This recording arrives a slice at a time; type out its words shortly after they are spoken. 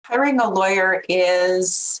Hiring a lawyer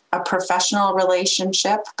is a professional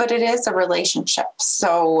relationship, but it is a relationship.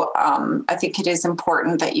 So I think it is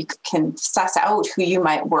important that you can suss out who you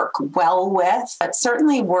might work well with. But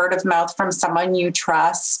certainly word of mouth from someone you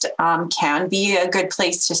trust can be a good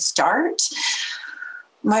place to start.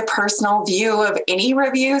 My personal view of any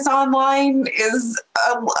reviews online is,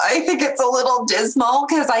 I think it's a little dismal,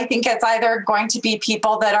 because I think it's either going to be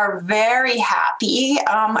people that are very happy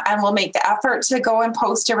and will make the effort to go and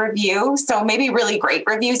post a review. So maybe really great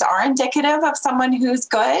reviews are indicative of someone who's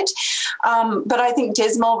good. But I think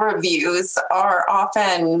dismal reviews are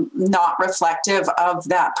often not reflective of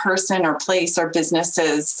that person or place or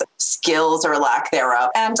business's skills or lack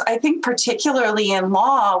thereof. And I think particularly in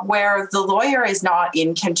law, where the lawyer is not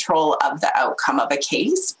in control of the outcome of a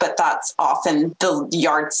case, but that's often the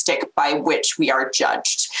yardstick by which we are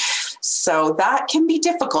judged. So that can be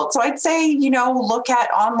difficult. So I'd say, look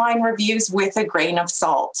at online reviews with a grain of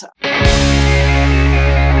salt.